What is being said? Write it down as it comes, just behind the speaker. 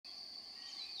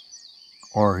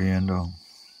Oriental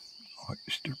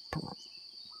oyster pearl.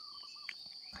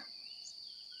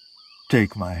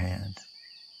 Take my hand.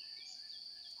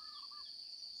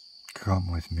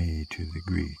 Come with me to the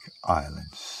Greek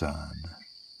island sun.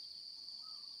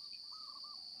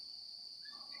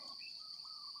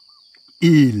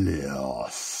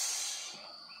 Ilios.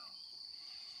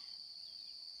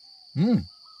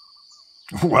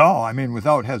 Well, I mean,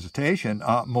 without hesitation,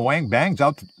 Moang bangs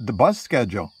out the bus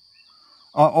schedule.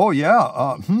 Sappho,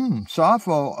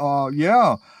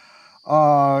 yeah,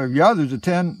 there's a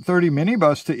 10:30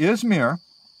 minibus to Izmir.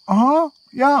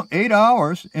 Yeah, 8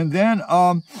 hours. And then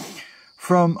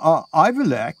from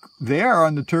Ayvalık, there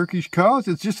on the Turkish coast,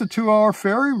 it's just a 2-hour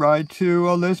ferry ride to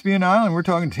Lesbian Island. We're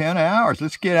talking 10 hours.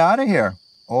 Let's get out of here.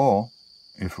 Oh,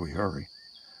 if we hurry.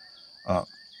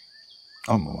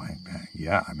 Moang bang,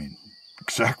 yeah, I mean,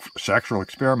 sexual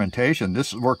experimentation.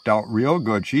 This worked out real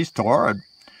good. She's torrid.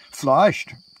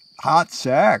 Flushed, hot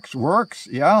sex, works,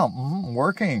 yeah,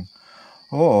 working.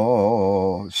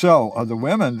 So the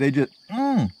women, they just,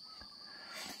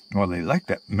 well, they like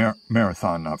that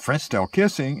marathon French-style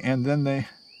kissing, and then they,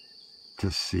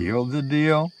 to seal the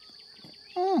deal,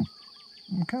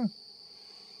 okay.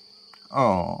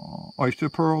 Oh, oyster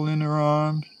pearl in her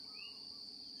arms.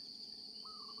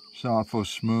 Sappho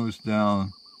smooths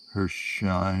down her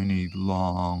shiny,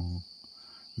 long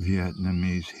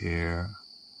Vietnamese hair,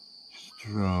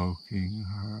 stroking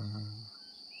her.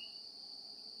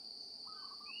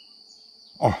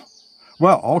 Oh,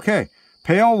 well, okay.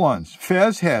 Pale ones,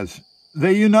 Fez heads,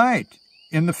 they unite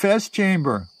in the Fez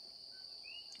chamber.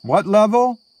 What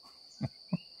level?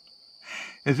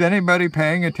 Is anybody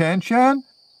paying attention?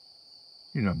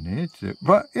 You don't need to,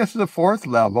 but it's the 4th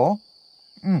level.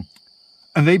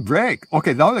 And they break.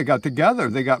 Okay, now they got together.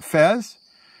 They got Fez.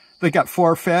 They got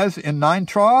 4 Fez and 9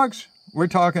 Trogs. We're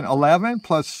talking 11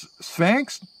 plus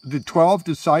Sphinx, the 12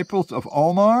 disciples of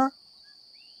Omar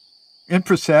in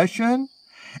procession,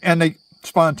 and they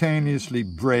spontaneously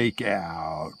break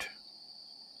out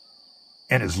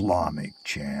in Islamic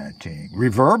chanting,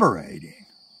 reverberating.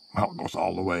 Well, it goes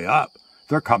all the way up.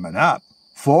 They're coming up.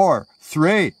 4,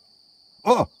 3.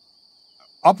 Oh,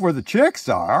 up where the chicks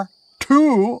are.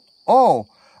 2. Oh,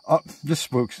 this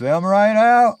spooks them right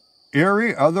out.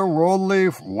 Eerie,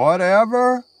 otherworldly,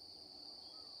 whatever.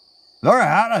 They're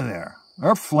out of there.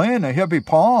 They're fleeing the hippie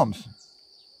palms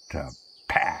to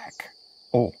pack.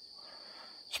 Oh,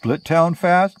 split town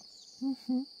fast?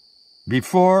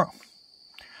 Before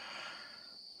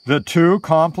the too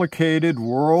complicated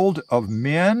world of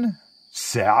men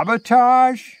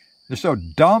sabotage? They're so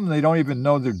dumb they don't even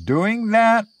know they're doing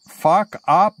that. Fuck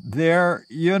up their,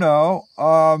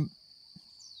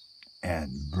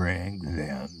 and bring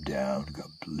them down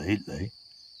completely.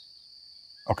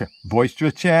 Okay,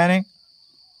 boisterous chanting.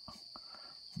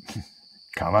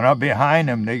 Coming up behind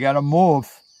them, they got to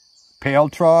move. Pale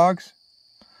trogs.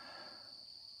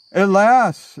 It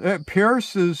lasts. It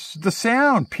pierces, the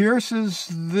sound pierces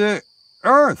the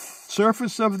earth,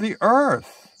 surface of the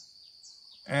earth.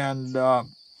 And, yeah,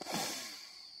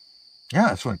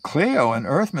 it's when Cleo and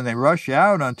Earthman, they rush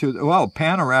out onto,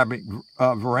 panoramic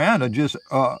veranda just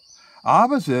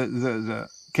opposite the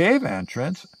cave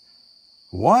entrance.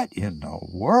 What in the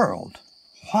world?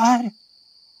 What?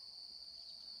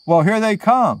 Well, here they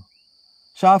come.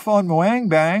 Sappho and Moang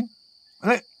Bang.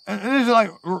 They just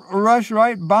like rush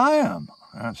right by them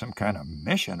on some kind of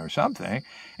mission or something.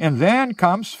 And then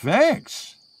comes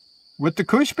Sphinx with the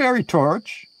Kushberry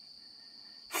torch.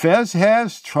 Fez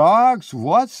has trogs.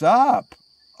 What's up?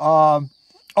 Pale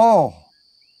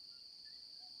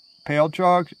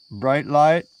trogs, bright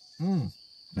light.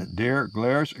 The deer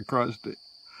glares across the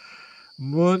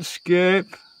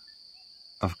moonscape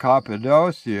of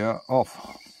Cappadocia. Oh,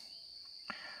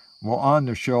 well, on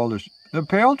their shoulders, the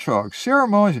pale trogs,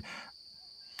 ceremonious,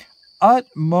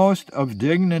 utmost of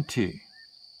dignity,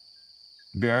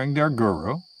 bearing their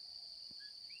guru,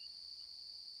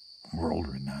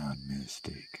 world-renowned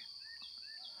mystic.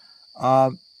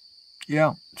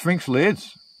 Sphinx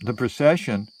leads the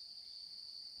procession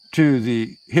to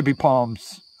the Hippie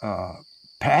Palms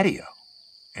patio.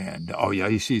 And,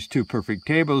 he sees 2 perfect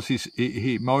tables.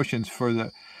 He motions for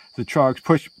the trogs,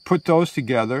 put those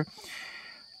together.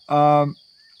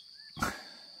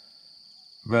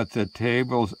 But the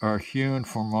tables are hewn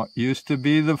from what used to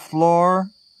be the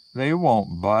floor. They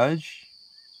won't budge.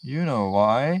 You know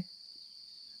why.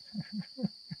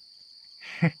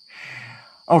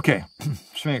 Okay,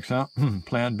 Sphinx, huh?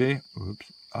 Plan B. Oops.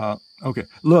 Okay,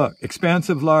 look,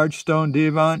 expansive large stone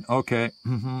divan. Okay,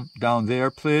 down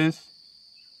there, please.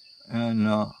 And,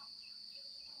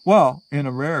 in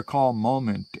a rare calm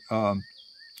moment,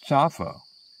 Sappho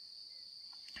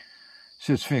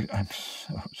Says Sphinx, I'm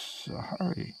so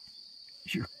sorry.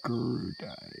 Your guru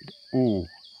died. Oh,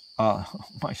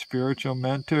 my spiritual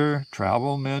mentor,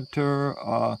 travel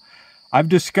mentor, I've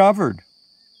discovered.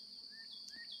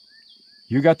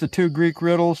 You got the 2 Greek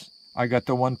riddles. I got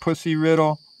the 1 pussy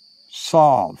riddle.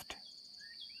 Solved.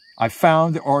 I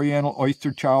found the Oriental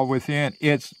oyster child within.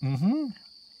 It's,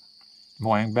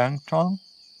 Moang Bang Tong.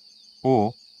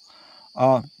 Oh,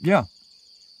 yeah.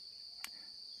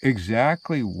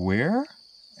 Exactly where?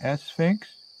 Asked Sphinx.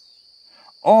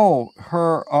 Oh,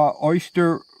 her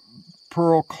oyster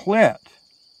pearl clit.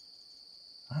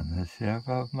 On the tip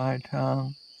of my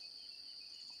tongue.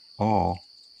 Oh,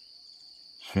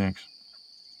 Sphinx.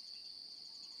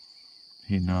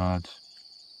 He nods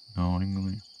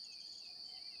knowingly.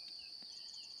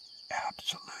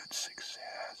 Absolute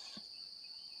success.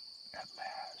 At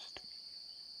last.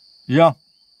 Yeah.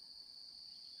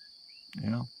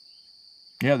 Yeah.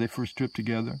 Yeah, they first tripped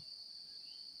together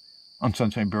on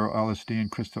Sunshine Barrel LSD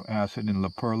and crystal acid in La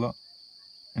Perla,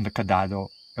 in the Cadado,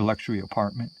 a luxury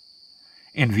apartment,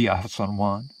 in Villa San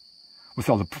Juan, with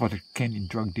all the Puerto Canyon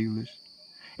drug dealers.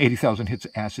 80,000 hits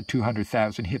of acid,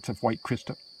 200,000 hits of white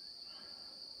crystal.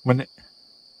 When they...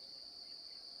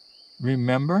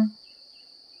 Remember?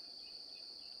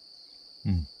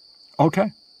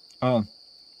 Okay.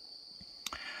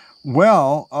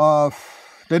 Well,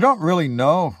 they don't really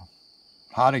know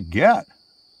how to get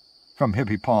from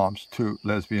hippie palms to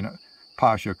lesbian.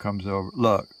 Pasha comes over.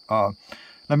 Look,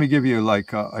 let me give you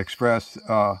like express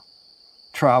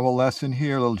travel lesson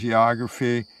here, a little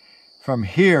geography. From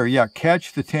here,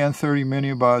 catch the 10:30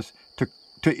 minibus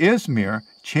to Izmir,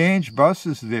 change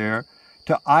buses there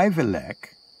to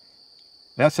Ayvalık.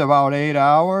 That's about 8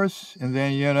 hours. And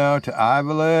then, to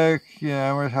Ayvalık,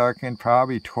 we're talking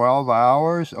probably 12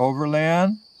 hours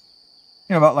overland.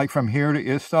 About like from here to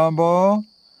Istanbul.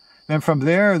 Then from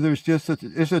there, there's just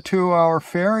it's a 2-hour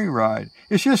ferry ride.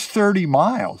 It's just 30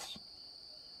 miles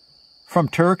from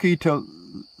Turkey to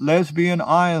Lesbian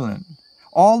Island.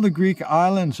 All the Greek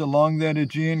islands along that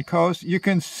Aegean coast, you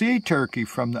can see Turkey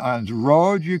from the islands.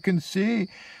 Rhodes, you can see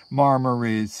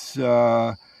Marmaris.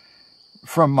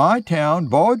 From my town,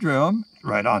 Bodrum,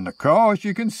 right on the coast,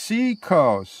 you can see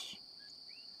coast.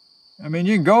 I mean,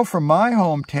 you can go from my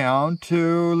hometown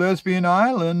to Lesbian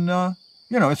Island,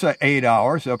 it's 8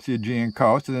 hours up the Aegean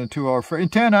coast and then a 2-hour ferry. In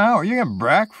 10 hours, you can have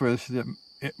breakfast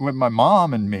with my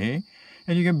mom and me,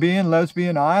 and you can be in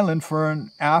Lesbian Island for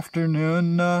an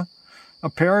afternoon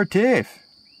aperitif.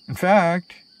 In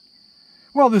fact,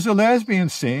 there's a lesbian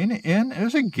scene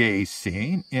there's a gay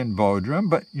scene in Bodrum,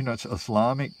 but, it's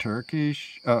Islamic,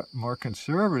 Turkish, more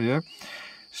conservative.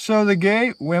 So the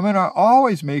gay women are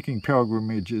always making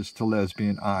pilgrimages to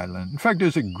Lesbian Island. In fact,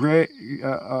 there's a great,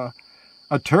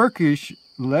 a Turkish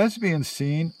lesbian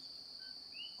scene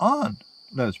on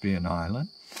Lesbian Island.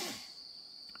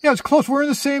 Yeah, it's close. We're in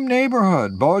the same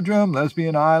neighborhood. Bodrum,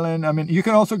 Lesbian Island. I mean, you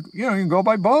can also, you can go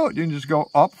by boat. You can just go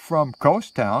up from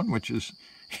Coast Town, which is,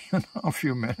 a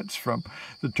few minutes from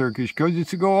the Turkish coast. You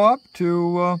can go up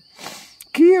to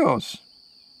Chios.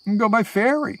 You can go by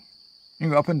ferry. You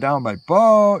can go up and down by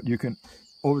boat. You can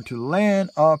over to the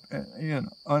land, up,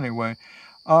 anyway.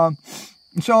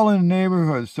 It's all in the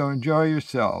neighborhood, so enjoy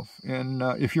yourself. And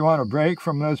if you want a break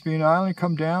from Lesbian Island,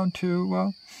 come down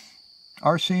to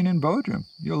our scene in Bodrum.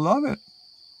 You'll love it.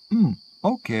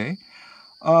 Okay.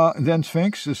 Then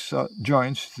Sphinx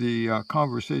joins the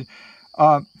conversation.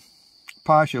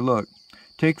 Pasha, look,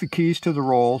 take the keys to the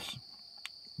rolls,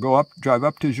 drive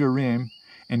up to Jerim,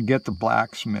 and get the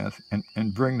blacksmith,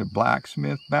 and bring the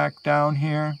blacksmith back down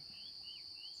here.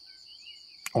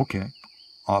 Okay.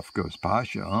 Off goes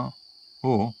Pasha, huh?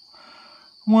 Oh.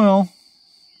 Well,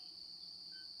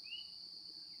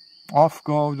 off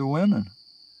go the women.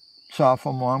 Safa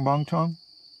Muang Bang Tong.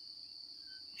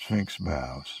 Sphinx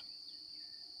bows.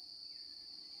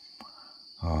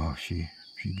 Oh, she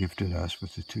gifted us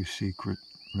with the 2 secret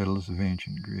riddles of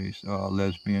ancient Greece.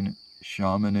 Lesbian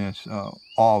shamaness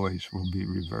always will be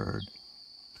revered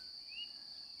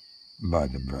by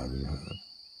the Brotherhood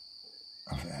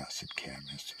of Acid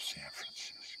Chemists of San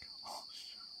Francisco. Oh,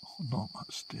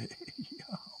 namaste.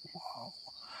 Yeah, wow.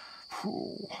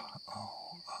 No.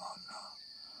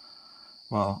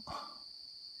 Well,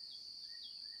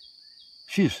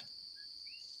 she's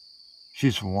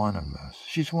one of us.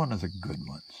 She's one of the good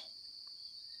ones.